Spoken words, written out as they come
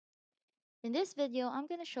In this video, I'm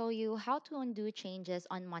going to show you how to undo changes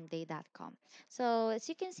on Monday.com. So as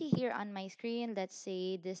you can see here on my screen, let's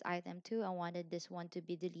say this item 2, I wanted this one to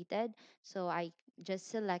be deleted. So I just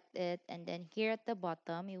select it, and then here at the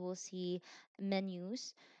bottom, you will see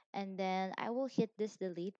menus. And then I will hit this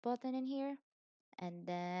delete button in here and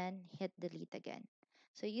then hit delete again.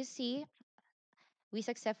 So you see, we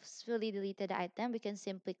successfully deleted the item. We can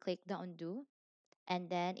simply click the undo and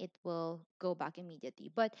then it will go back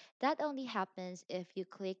immediately. But that only happens if you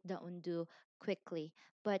click the undo quickly.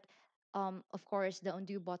 But of course, the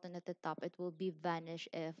undo button at the top, it will be vanish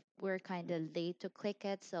if we're kind of late to click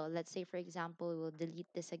it. So let's say, for example, we'll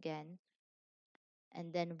delete this again,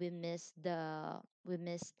 and then we missed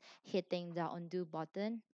hitting the undo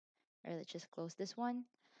button. Or let's just close this one.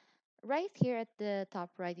 Right here at the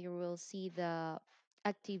top right, you will see the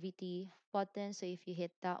activity button. So if you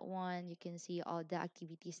hit that one, you can see all the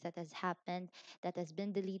activities that has happened, that has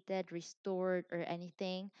been deleted, restored, or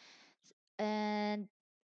anything. And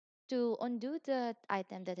to undo the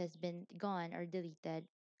item that has been gone or deleted,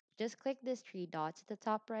 just click these three dots at the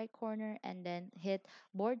top right corner and then hit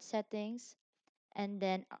board settings and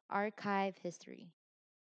then archive history.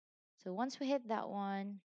 So once we hit that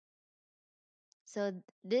one, so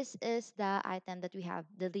this is the item that we have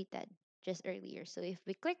deleted just earlier. So if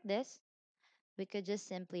we click this, we could just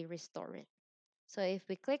simply restore it. So if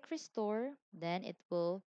we click restore, then it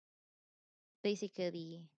will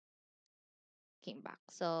basically came back.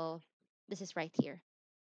 So this is right here.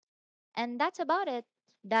 And that's about it.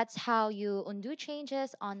 That's how you undo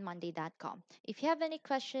changes on Monday.com. If you have any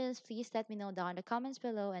questions, please let me know down in the comments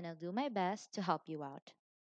below and I'll do my best to help you out.